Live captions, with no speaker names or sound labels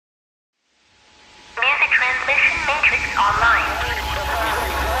Matrix online.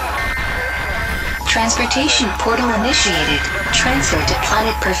 Transportation portal initiated. Transfer to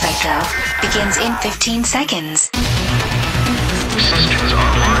planet Perfecto begins in 15 seconds. Systems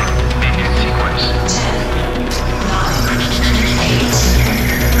online. Begin sequence. 10, 9, 8,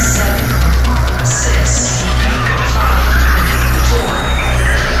 7, 6, 5, 4,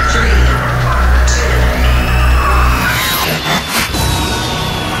 3, 2, 1.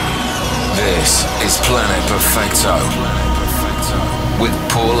 This is Planet Perfecto with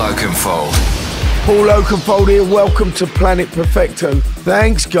Paul Oakenfold. Paul Oakenfold here, welcome to Planet Perfecto.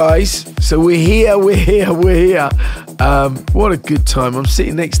 Thanks guys, so we're here. What a good time. I'm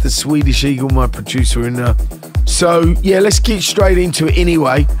sitting next to Swedish Eagle, my producer, and so yeah, let's get straight into it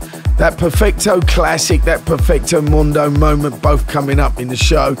anyway. That Perfecto classic, that Perfectomundo moment, both coming up in the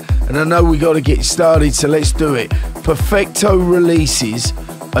show, and I know we got to get started, so let's do it. Perfecto releases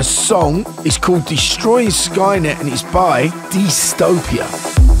a song, it's called Destroying Skynet, and it's by Deestopia.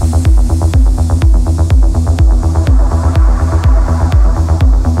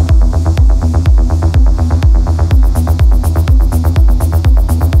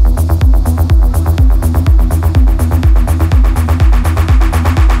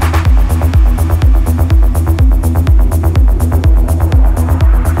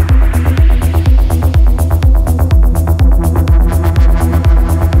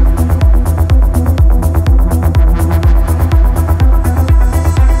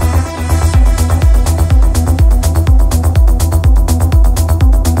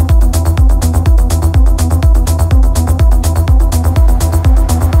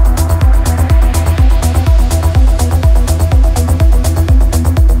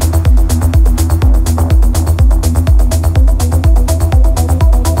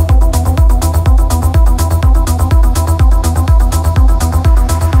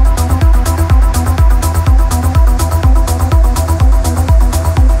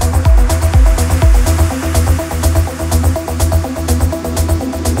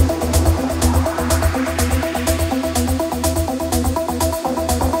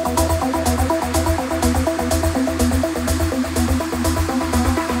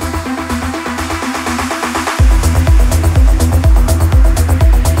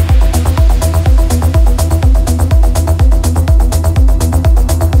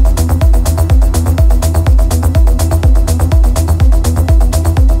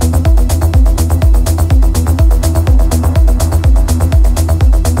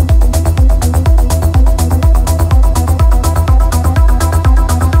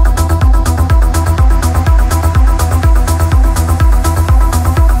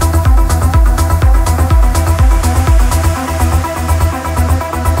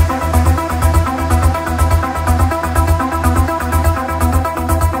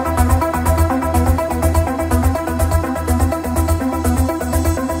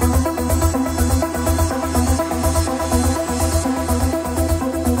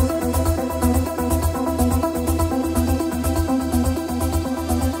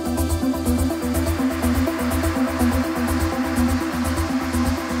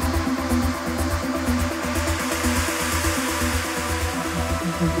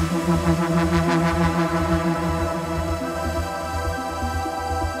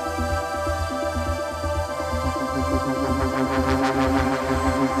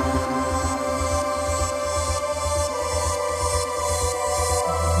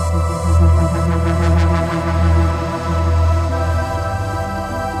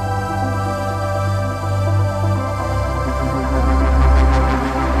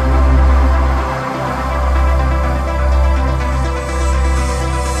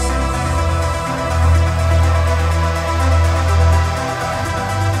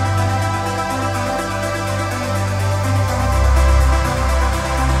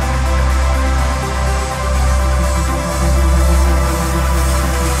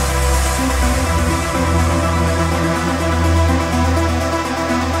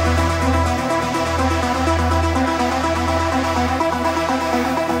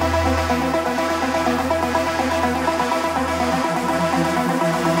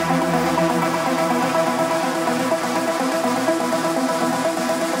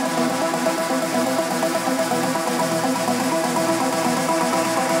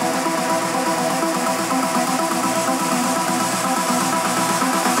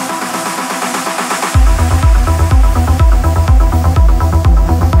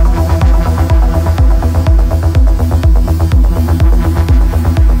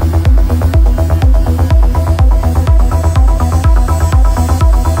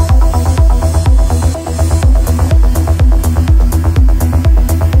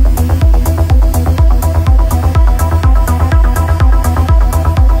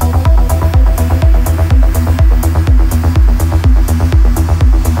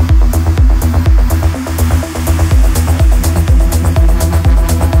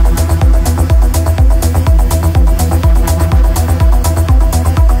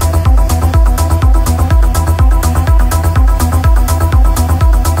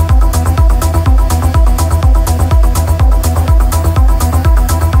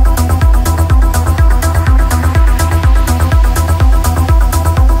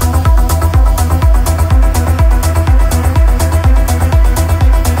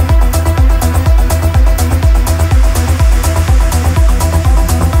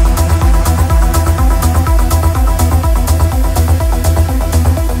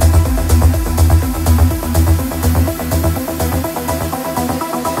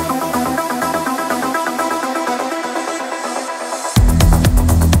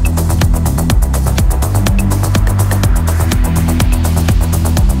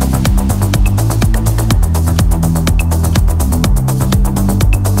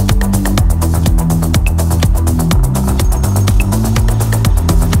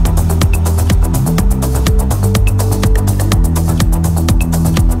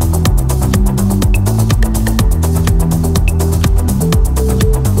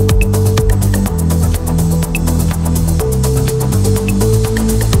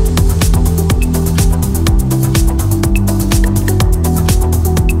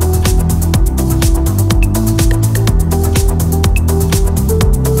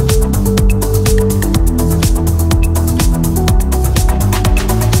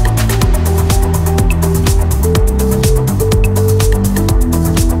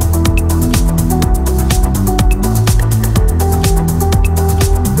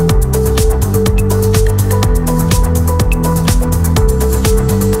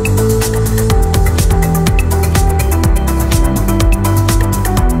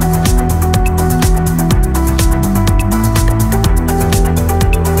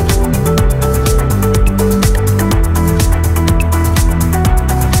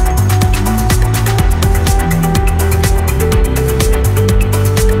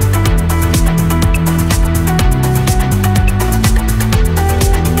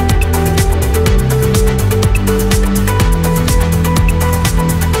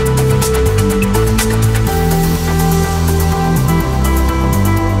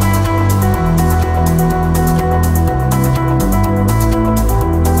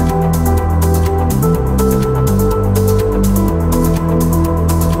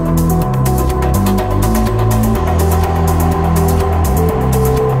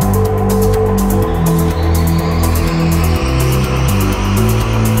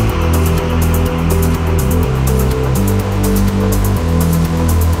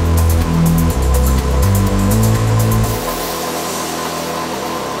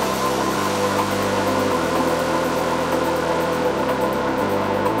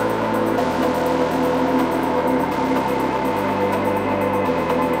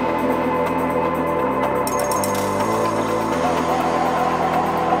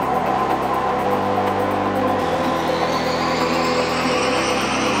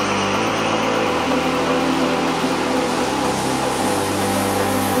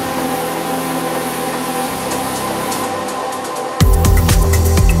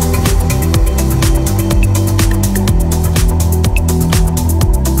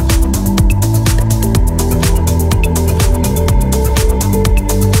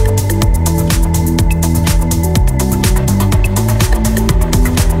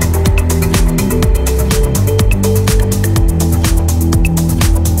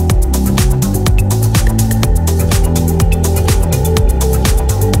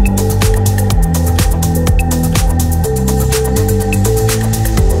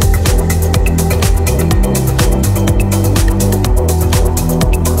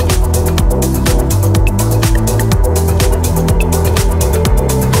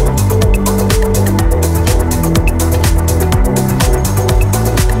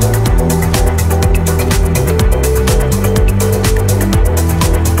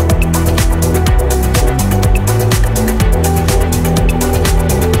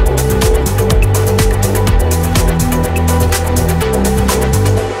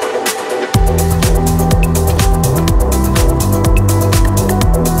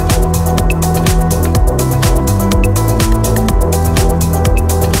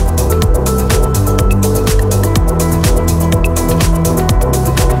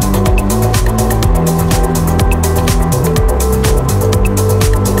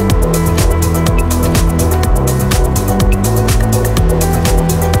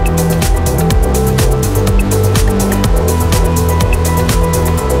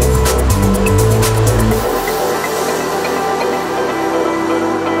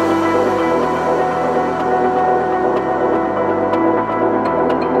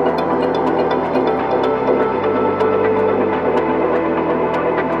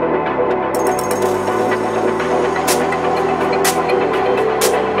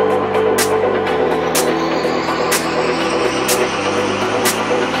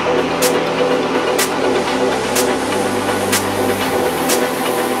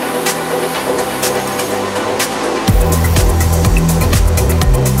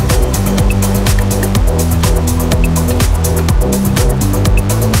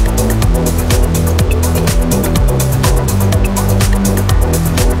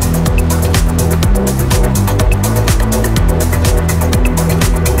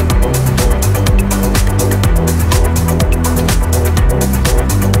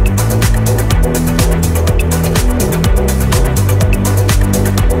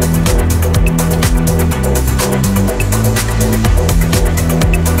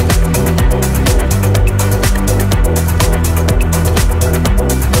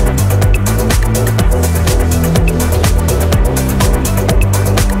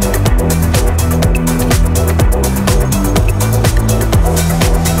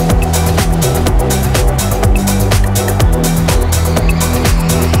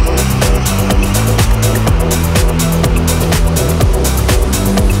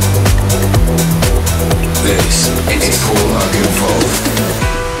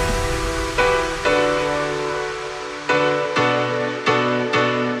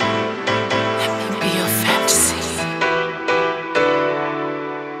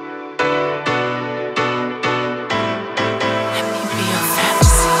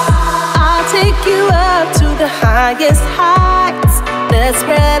 highest heights. Let's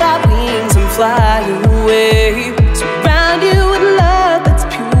spread our wings and fly away. Surround you with love that's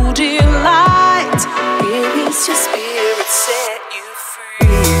pure delight. Release your spirit, set you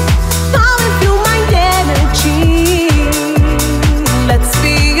free. Come and feel my energy. Let's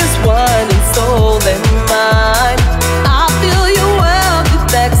be as one in soul and mind. I'll fill your world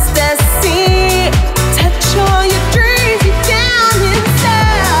with ecstasy. Touch all your dreams deep down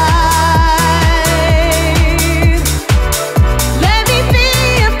inside. Let me be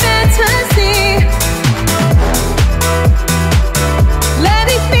a fantasy. Let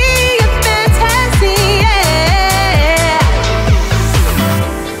me be a fantasy, yeah.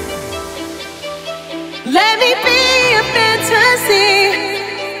 Let me be a fantasy.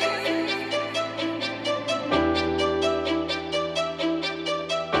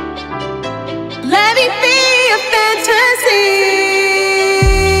 Let me be a fantasy.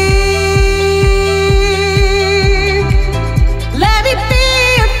 Let me be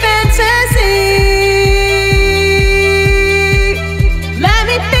a fantasy. Let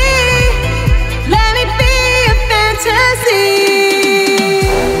me be a fantasy.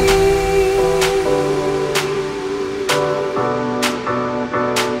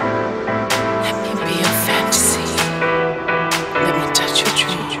 Let me be a fantasy. Let me touch your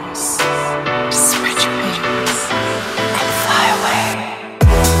dreams. Spread your wings and fly away.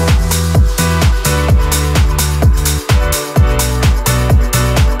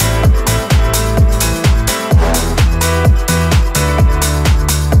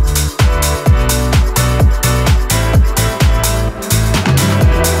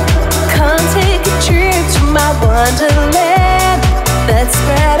 Come take a trip to my wonderland. Let's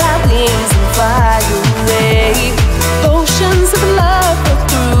spread our wings and fly away. Oceans of love go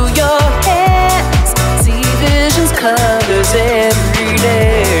through your hands. See visions, colors every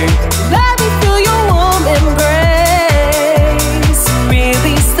day. Let me feel your warm embrace.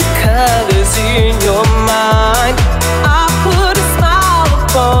 Release the colors in your mind. I'll put a smile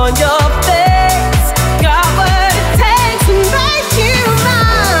upon your face. Got what it takes to make you mine.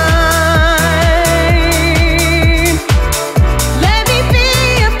 Let me be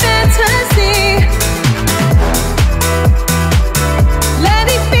a fantasy. Let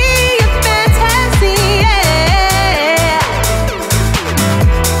me be a fantasy, yeah.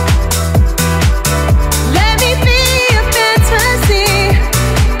 Let me be a fantasy.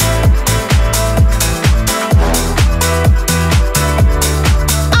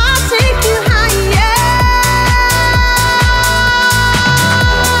 I'll take you higher.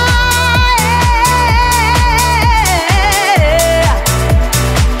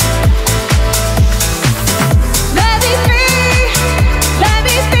 Let me be a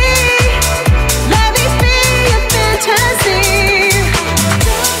fantasy.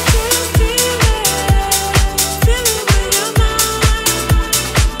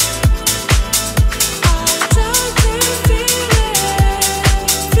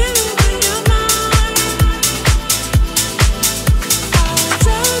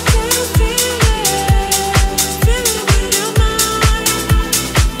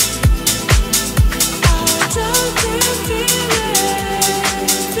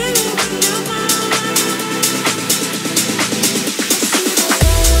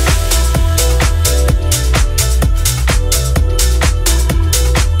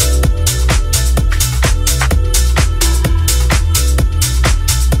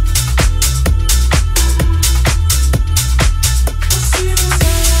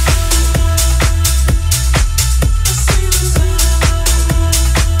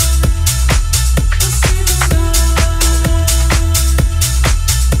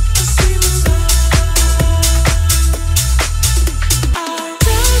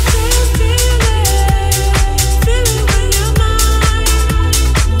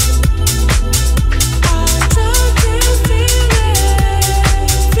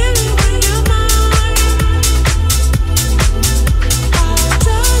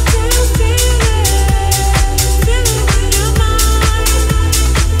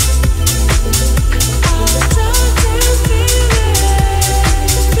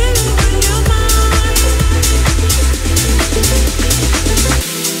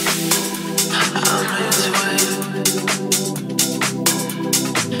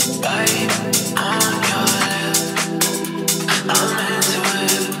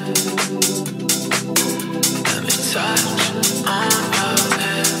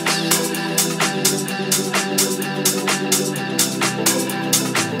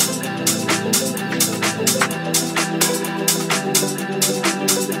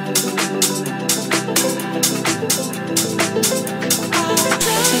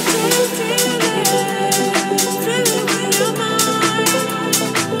 Feeling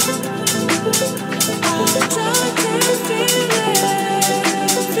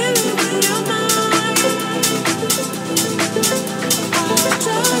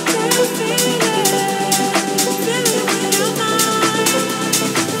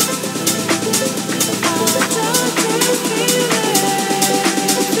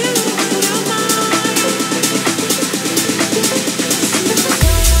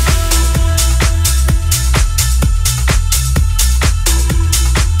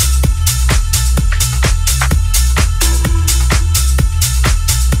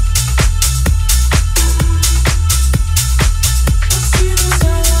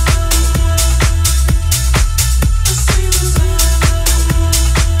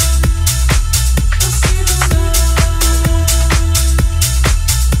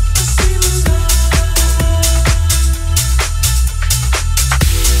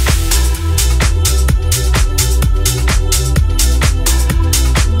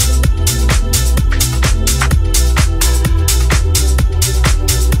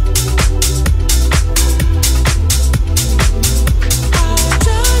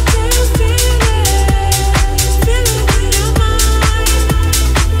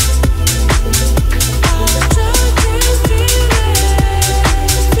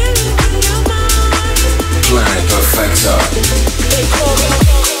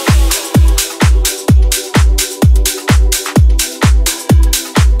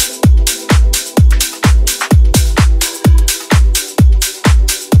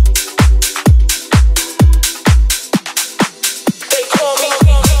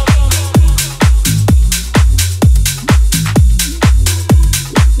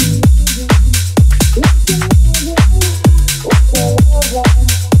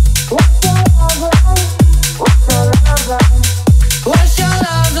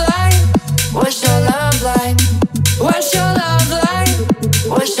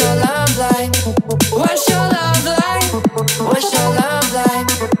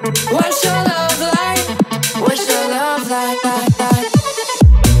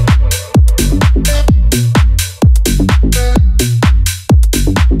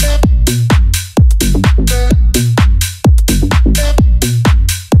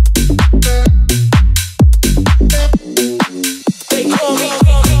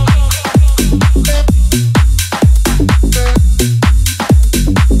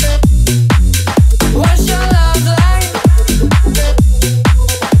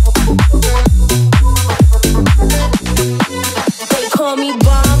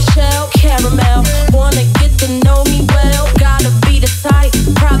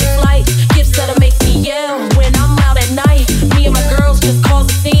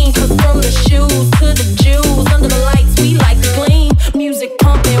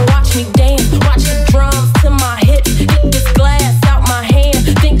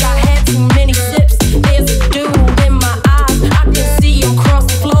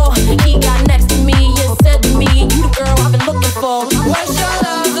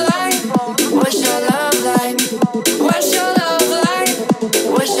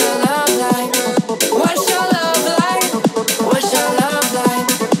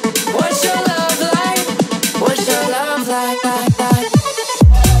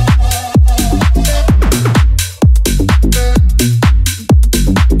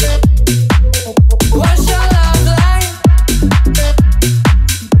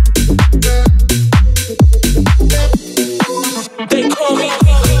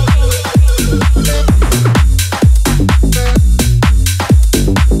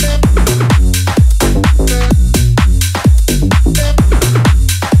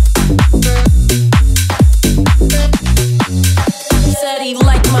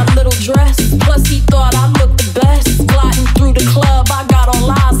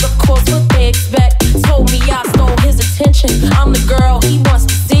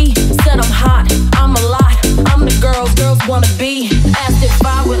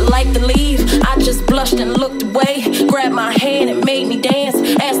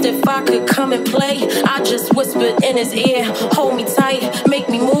I could come and play. I just whispered in his ear, hold me tight, make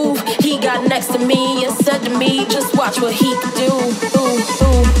me move. He got next to me and said to me, just watch what he could do.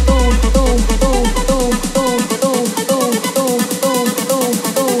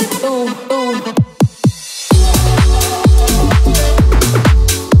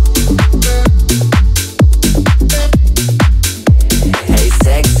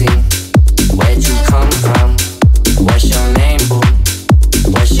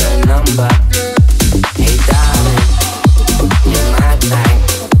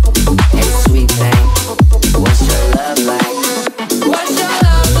 What's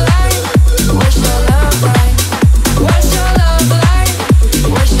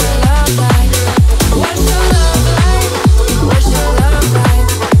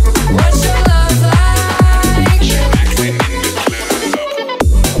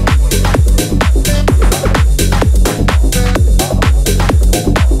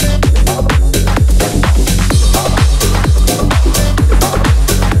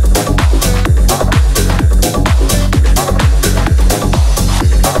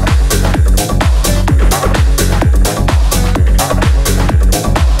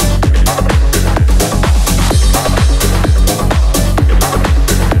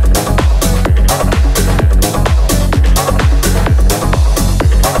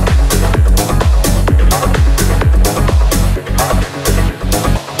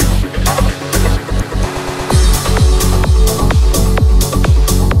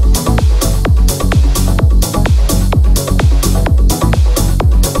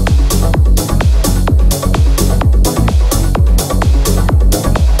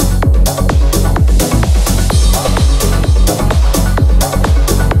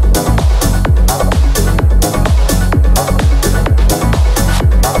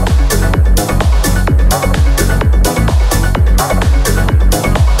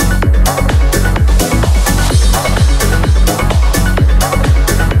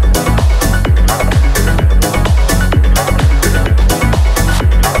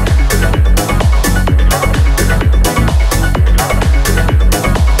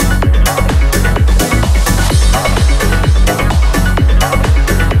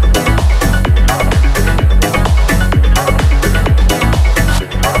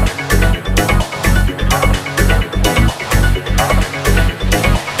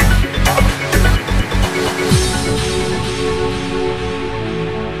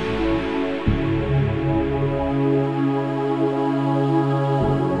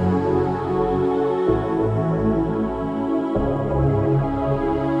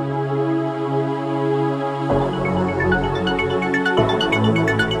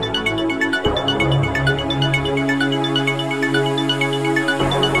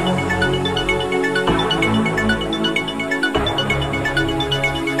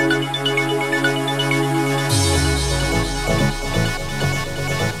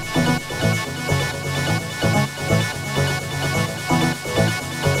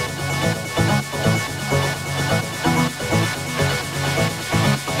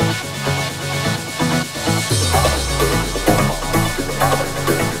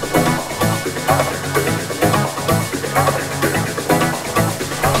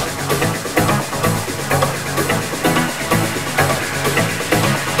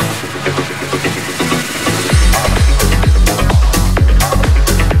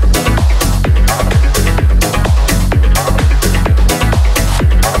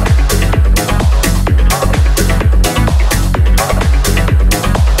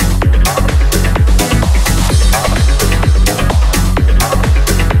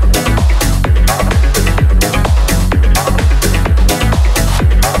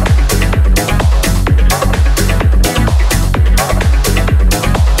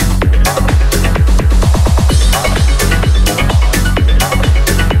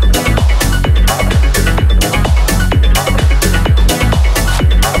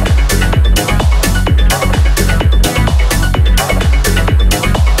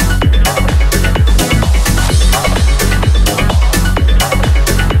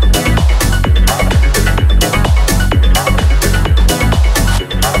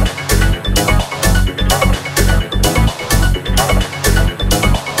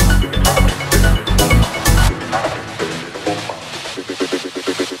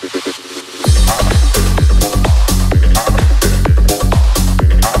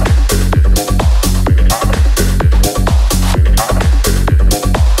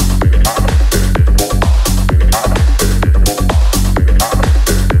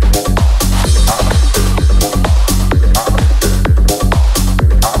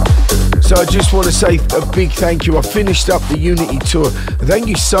want to say a big thank you. I finished up the Unity tour. Thank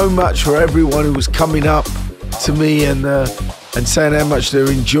you so much for everyone who was coming up to me and saying how much they're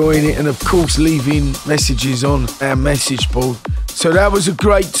enjoying it, and of course leaving messages on our message board. So that was a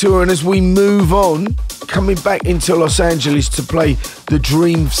great tour, and as we move on, coming back into Los Angeles to play the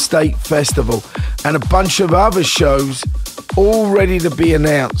Dream State Festival and a bunch of other shows all ready to be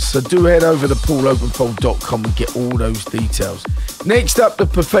announced. So do head over to pauloakenfold.com and get all those details. Next up, the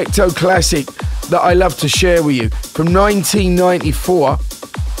Perfecto classic that I love to share with you. From 1994,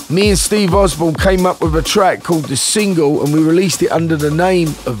 me and Steve Osborne came up with a track called The Single, and we released it under the name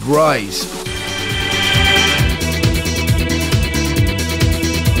of Rise.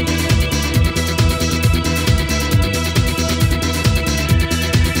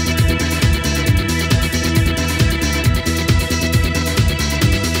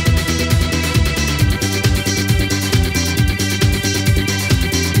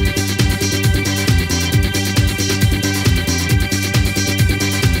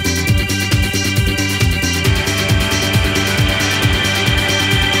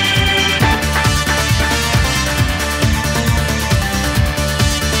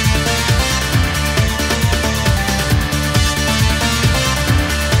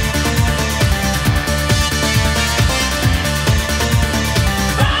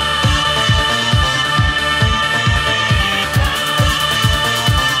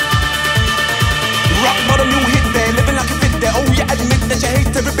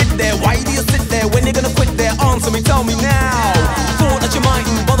 Tell me now. Thought that you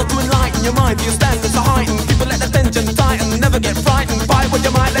mightn't bother to enlighten your mind. Your standards are heightened. People let the tension tighten. Never get frightened. Fight what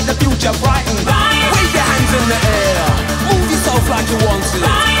you might, let the future brighten. Wave your hands in the air. Move yourself like you want it.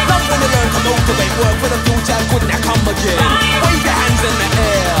 Love when you learn to motivate. Work for the future, good now come again. Wave your hands in the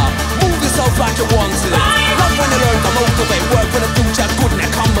air. Move yourself like you want it. Love when you learn to motivate. Work for the future, good now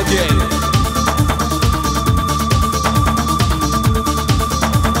come again.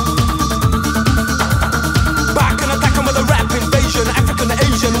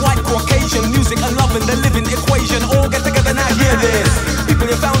 White Caucasian, music and love in the living equation. All get together now, hear this. People,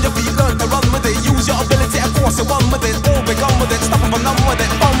 you found your feet, learn to run with it. Use your ability, of course, you run with it. All be gone with it, stop and none with it.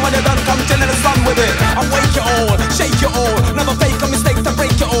 Fun when you're done, come chill in the sun with it. Awake it all, shake it all. Never fake a mistake to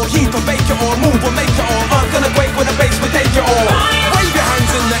break it all. Heat or bake it all, move or make it all. Earth gonna quake with the bass, we take it all. Wave your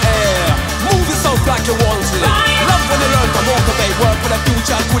hands in the air, move yourself like you want it. Love when you learn to motivate. Work for the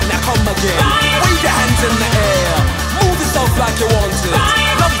future, good now come again. Wave your hands in the air, move yourself like you want it.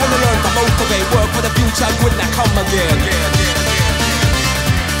 Love when you learn to motivate. Work for the future, good now come again.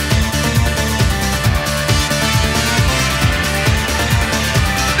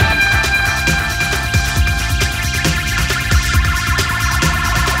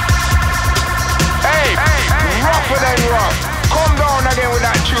 Hey, rougher than rough. Come down again with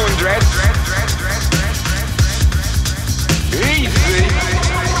that tune, Dread. Easy.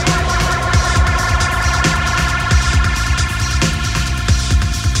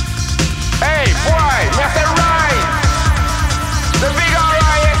 Hey, boy, me say rise. The big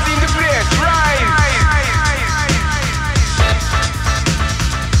R.I.S. in the place, rise.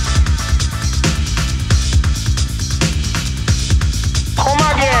 Come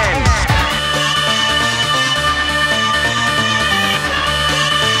again.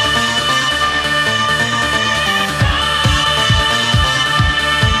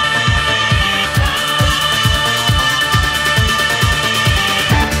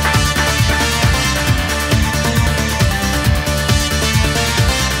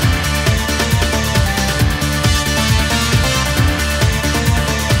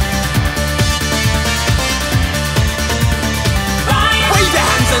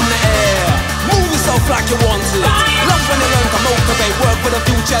 Like you want it. Love when you learn to motivate. Work for the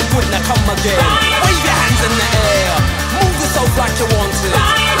future, good now come again. Wave your hands in the air, move yourself like you want it.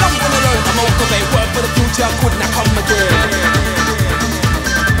 Love when you learn to motivate. Work for the future, good now come again.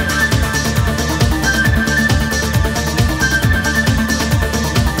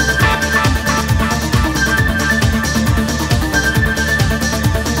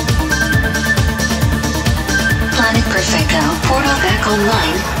 Perfecto portal back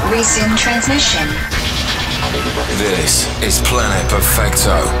online. Resume transmission. This is Planet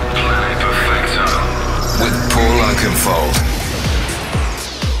Perfecto. Planet Perfecto. With Paul Oakenfold.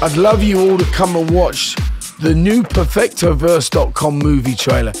 I'd love you all to come and watch the new Perfectoverse.com movie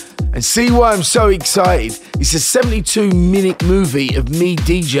trailer and see why I'm so excited. It's a 72-minute movie of me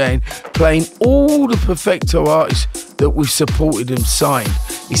DJing, playing all the Perfecto artists that we've supported and signed.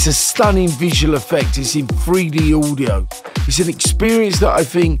 It's a stunning visual effect. It's in 3D audio. It's an experience that I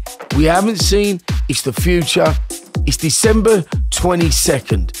think we haven't seen. It's the future. It's December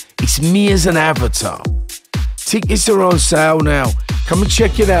 22nd. It's me as an avatar. Tickets are on sale now. Come and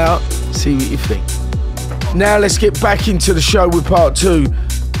check it out, see what you think. Now let's get back into the show with part 2.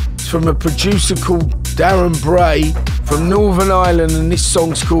 It's from a producer called Darren Bray from Northern Ireland, and this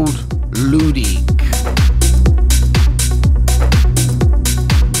song's called Ludic.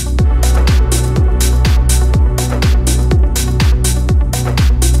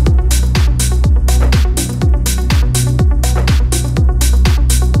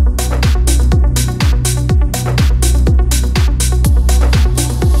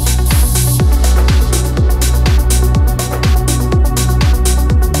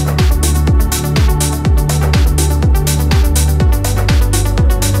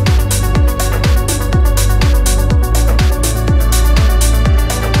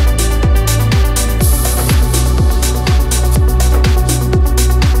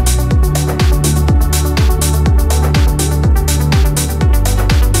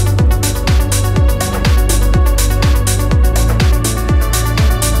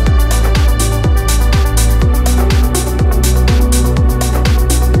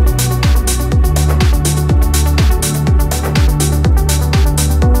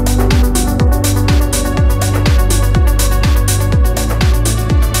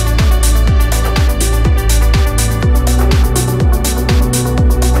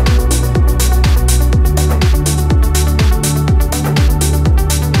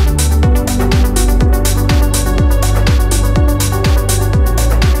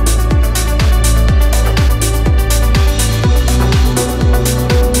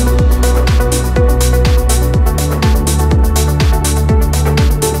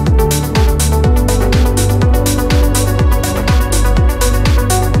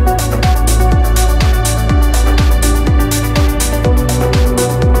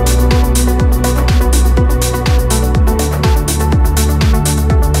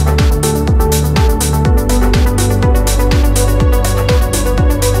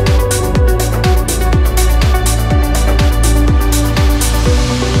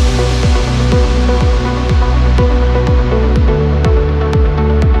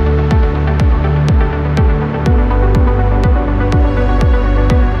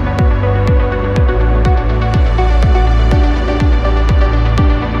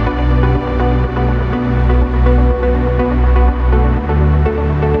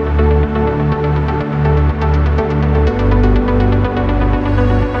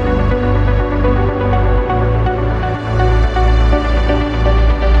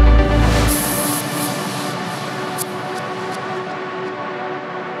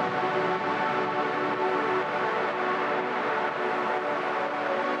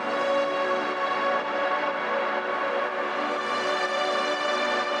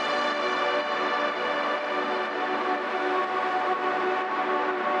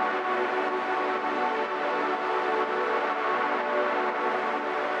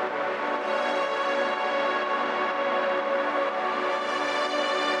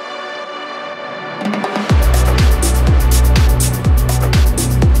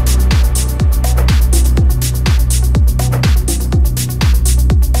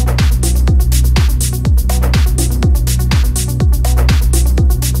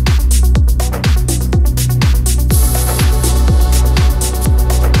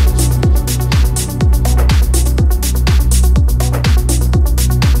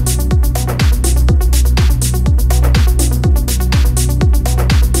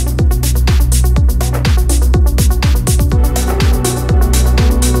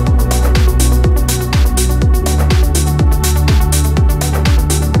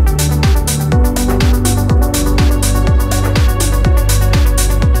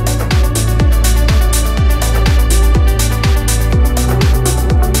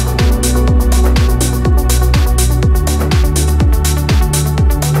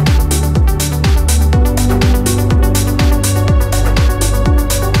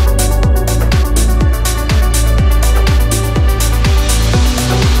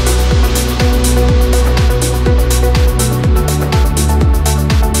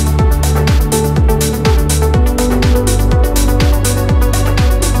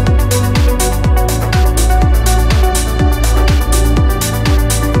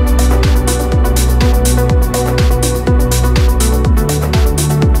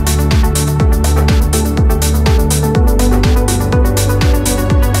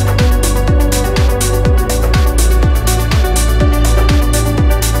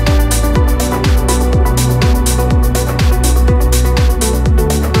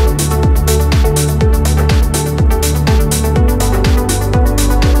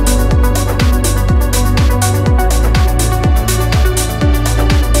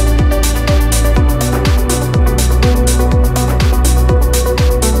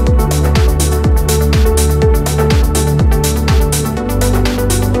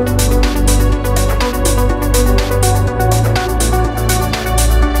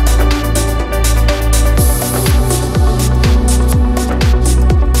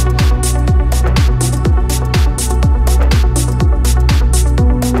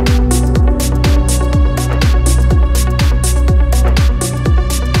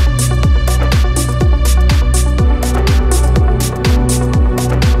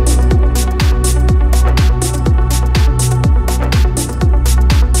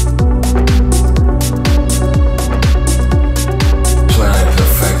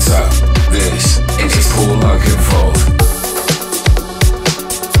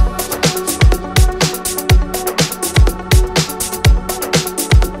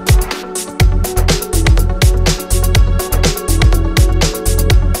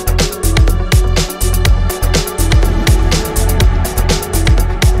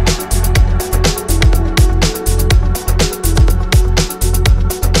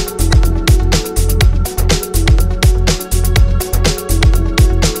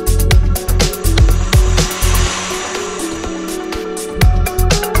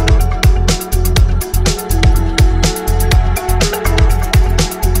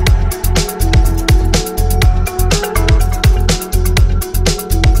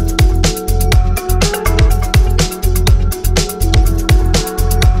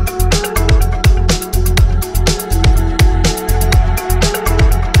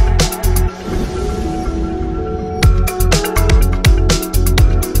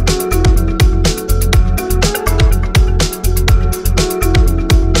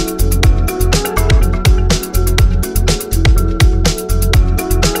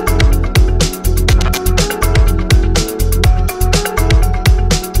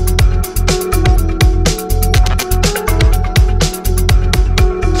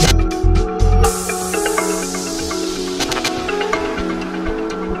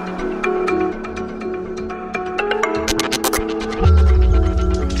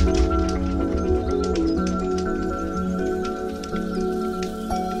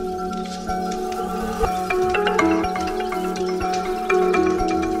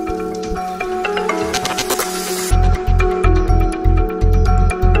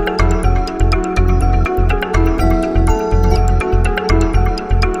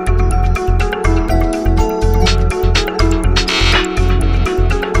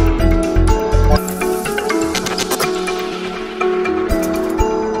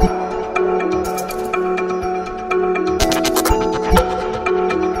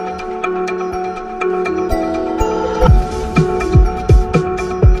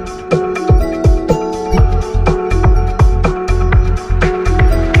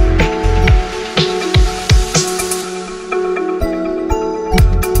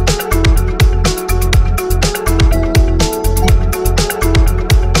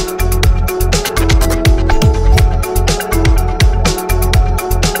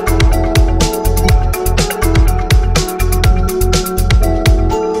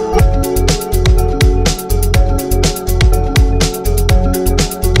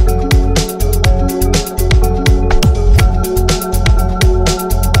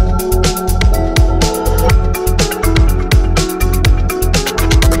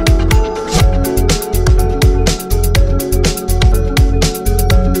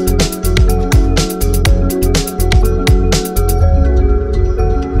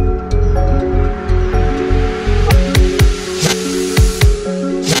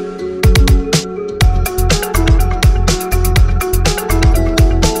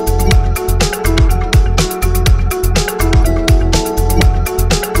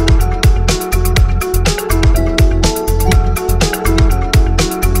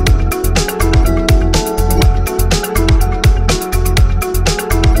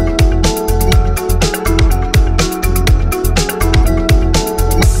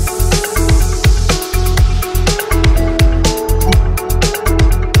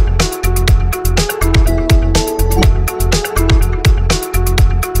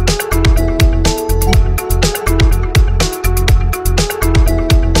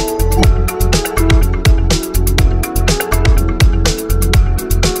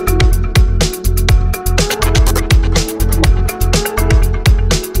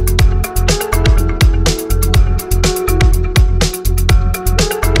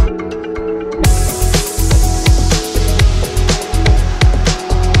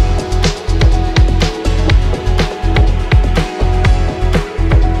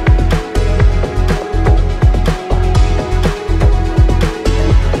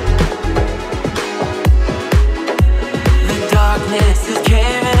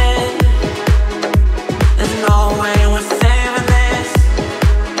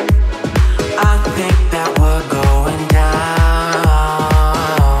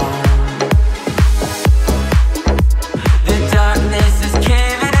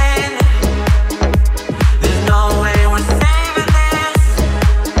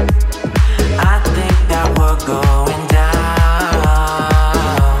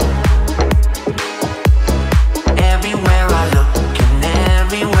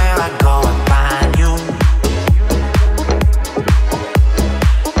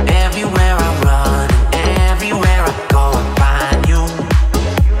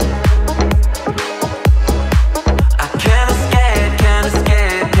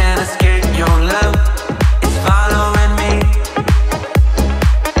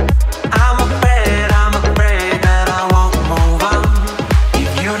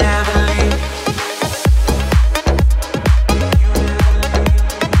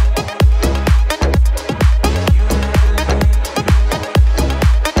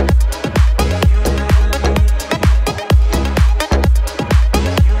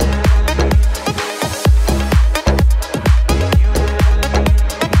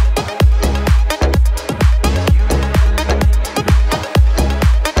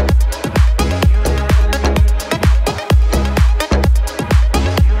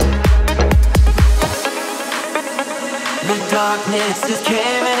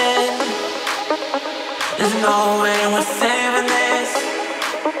 caving in. There's no way we're saving this.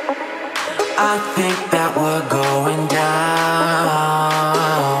 I think that we're going down.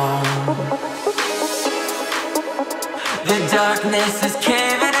 The darkness is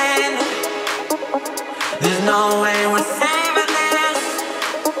caving in. There's no way we're saving this.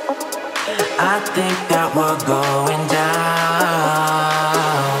 I think that we're going down.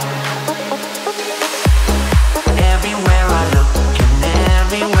 Everywhere I look and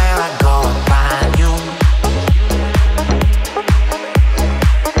everywhere I go, I find you.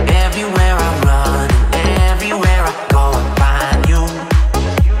 Everywhere I run and everywhere I go, I find you.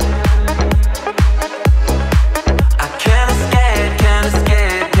 I can't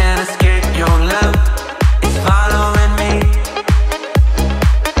escape your love. It's following me.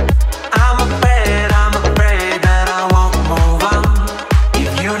 I'm afraid that I won't move on if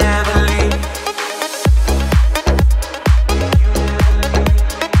you never leave.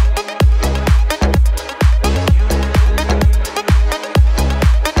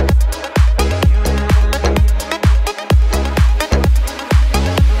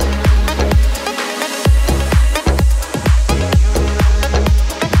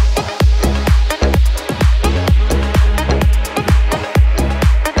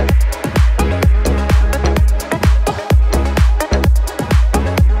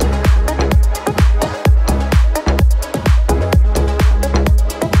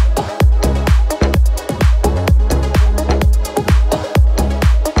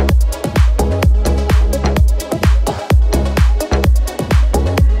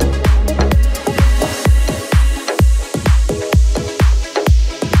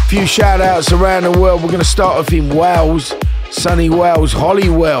 Few shout outs around the world. We're going to start off in Wales, sunny Wales,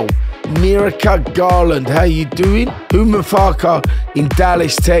 Hollywell, Miraca Garland, how you doing? Humafaka in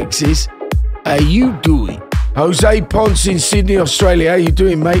Dallas, Texas, how you doing? Jose Ponce in Sydney, Australia, how you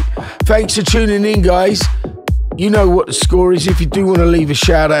doing, mate? Thanks for tuning in, guys. You know what the score is. If you do want to leave a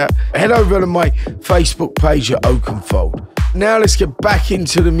shout out, head over to my Facebook page at Oakenfold. Now let's get back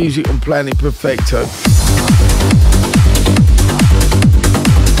into the music on Planet Perfecto.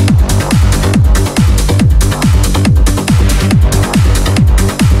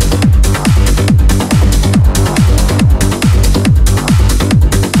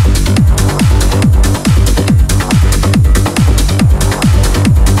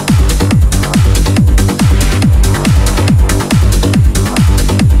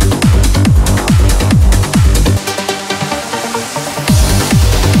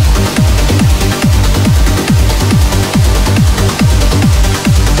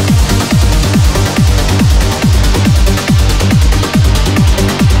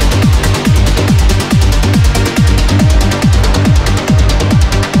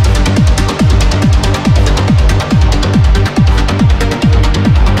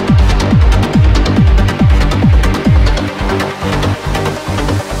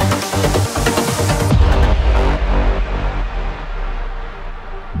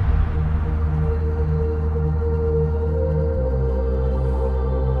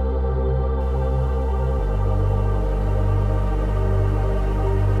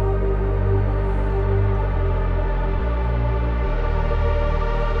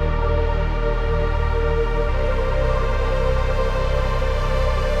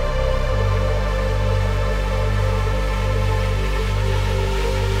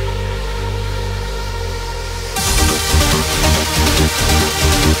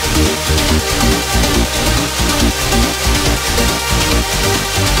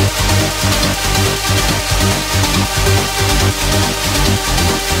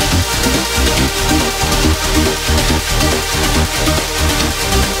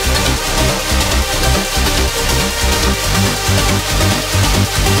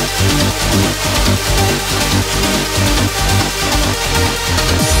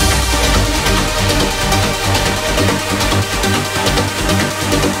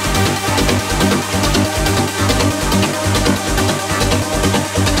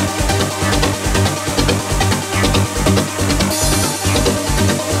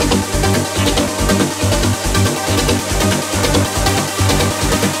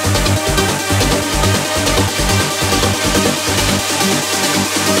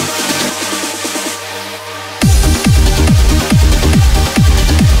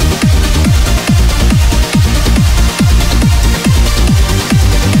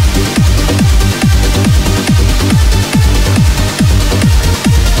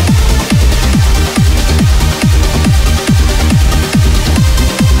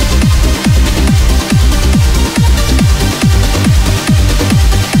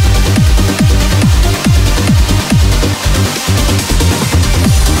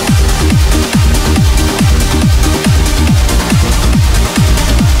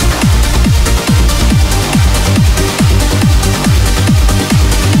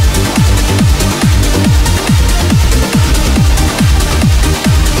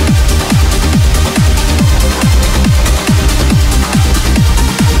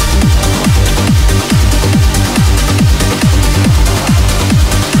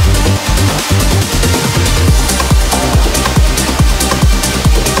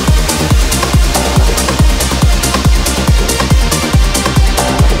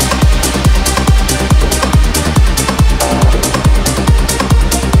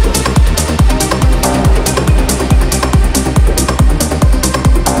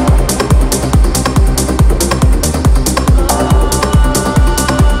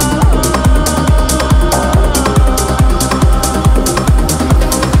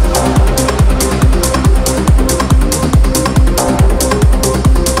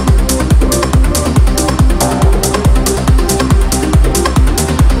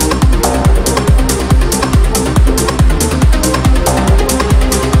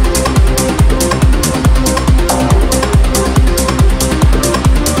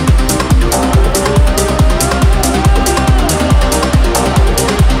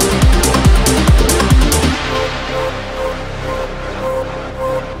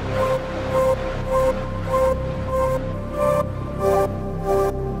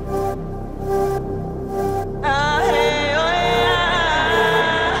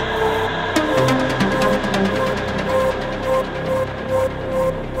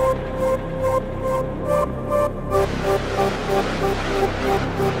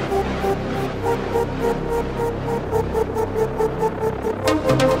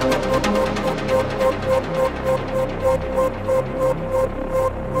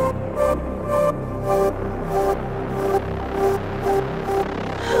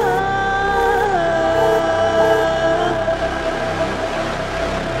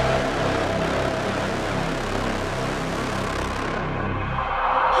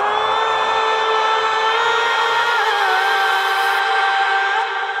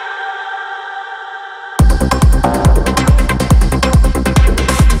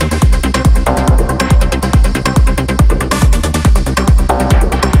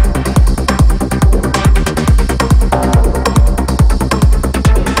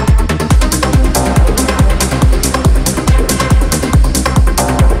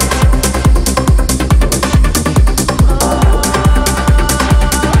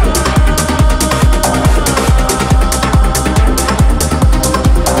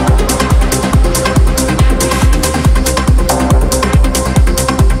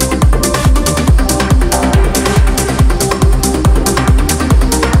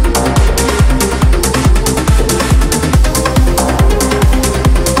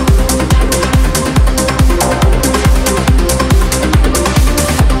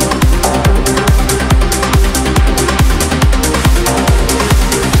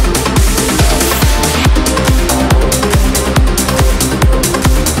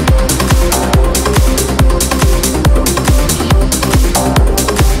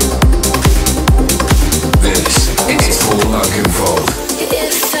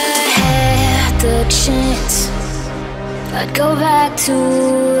 I'd go back to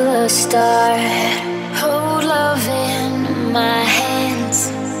the start. Hold love in my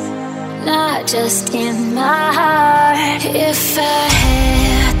hands, not just in my heart. If I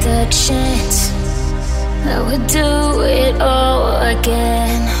had the chance, I would do it all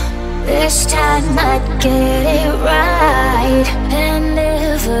again. This time I'd get it right and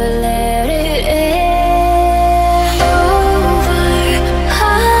never let it end.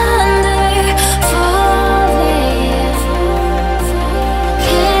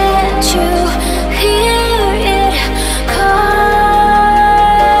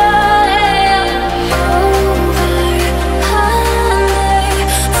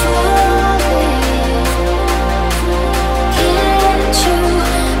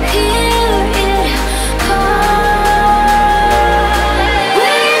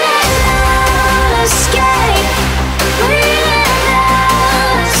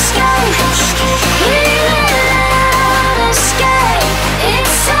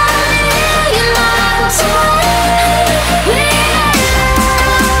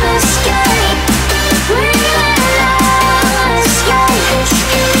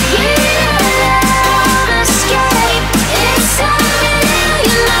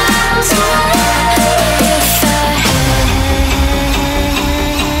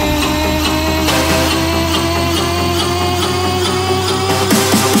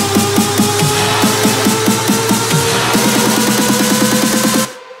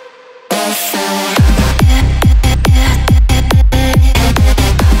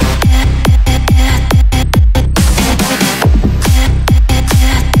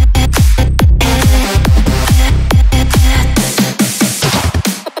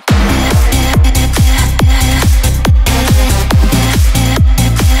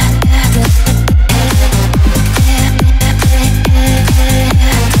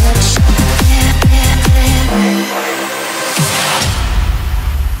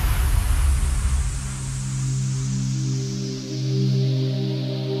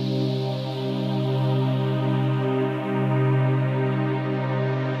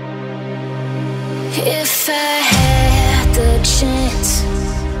 If I had the chance,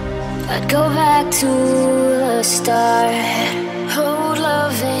 I'd go back to the start. Hold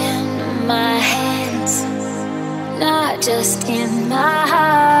love in my hands, not just in my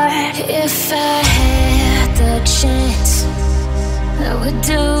heart. If I had the chance, I would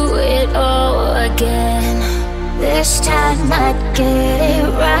do it all again. This time I'd get it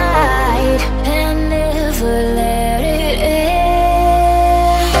right and never let it end.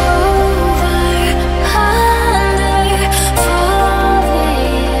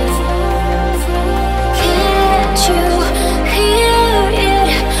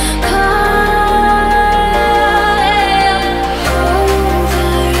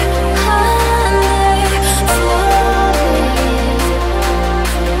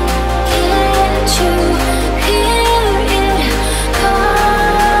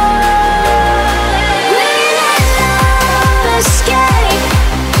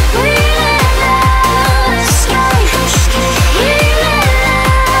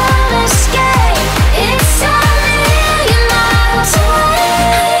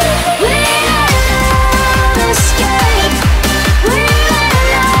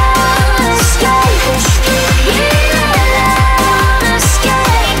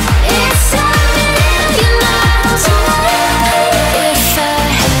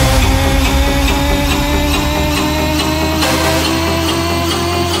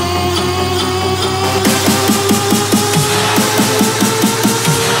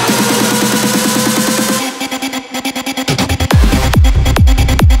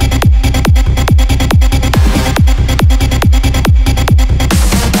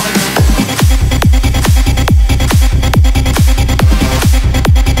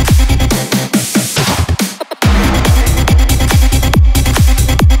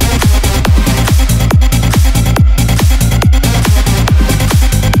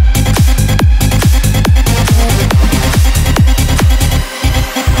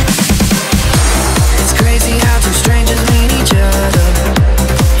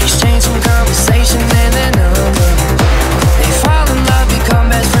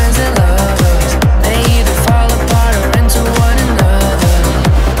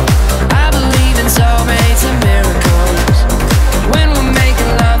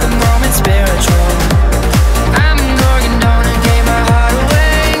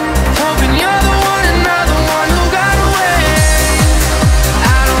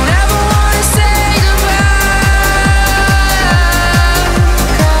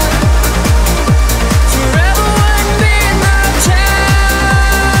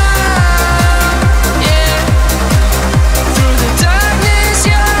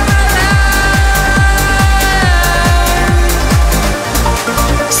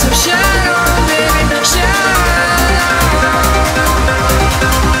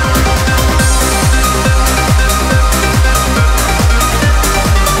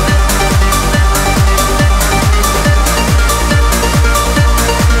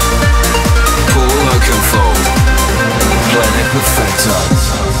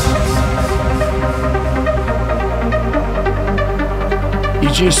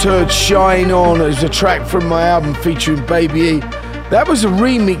 just heard Shine On as a track from my album featuring Baby E. That was a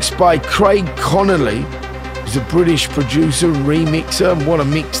remix by Craig Connolly. He's a British producer and remixer, and what a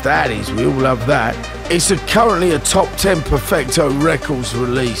mix that is, we all love that. It's currently a top 10 Perfecto Records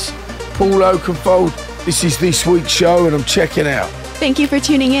release. Paul Oakenfold, this is this week's show and I'm checking out. Thank you for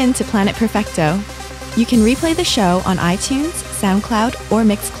tuning in to Planet Perfecto. You can replay the show on iTunes, SoundCloud, or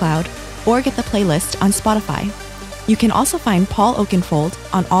Mixcloud, or get the playlist on Spotify. You can also find Paul Oakenfold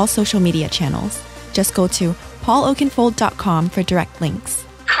on all social media channels. Just go to pauloakenfold.com for direct links.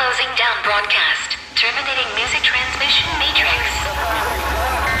 Closing down broadcast. Terminating music transmission matrix.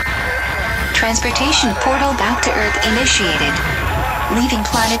 Transportation portal back to Earth initiated. Leaving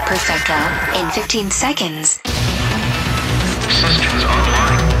Planet Perfecto in 15 seconds. Systems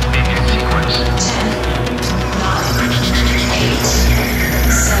online. Begin sequence. 10, 9, 8,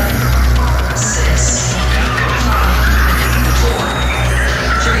 7, 6, 5, 4,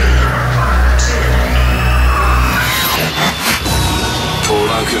 3, 2, 1. Paul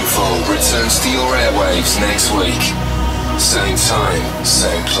Oakenfold returns to your airwaves next week. Same time,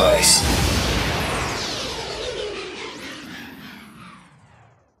 same place.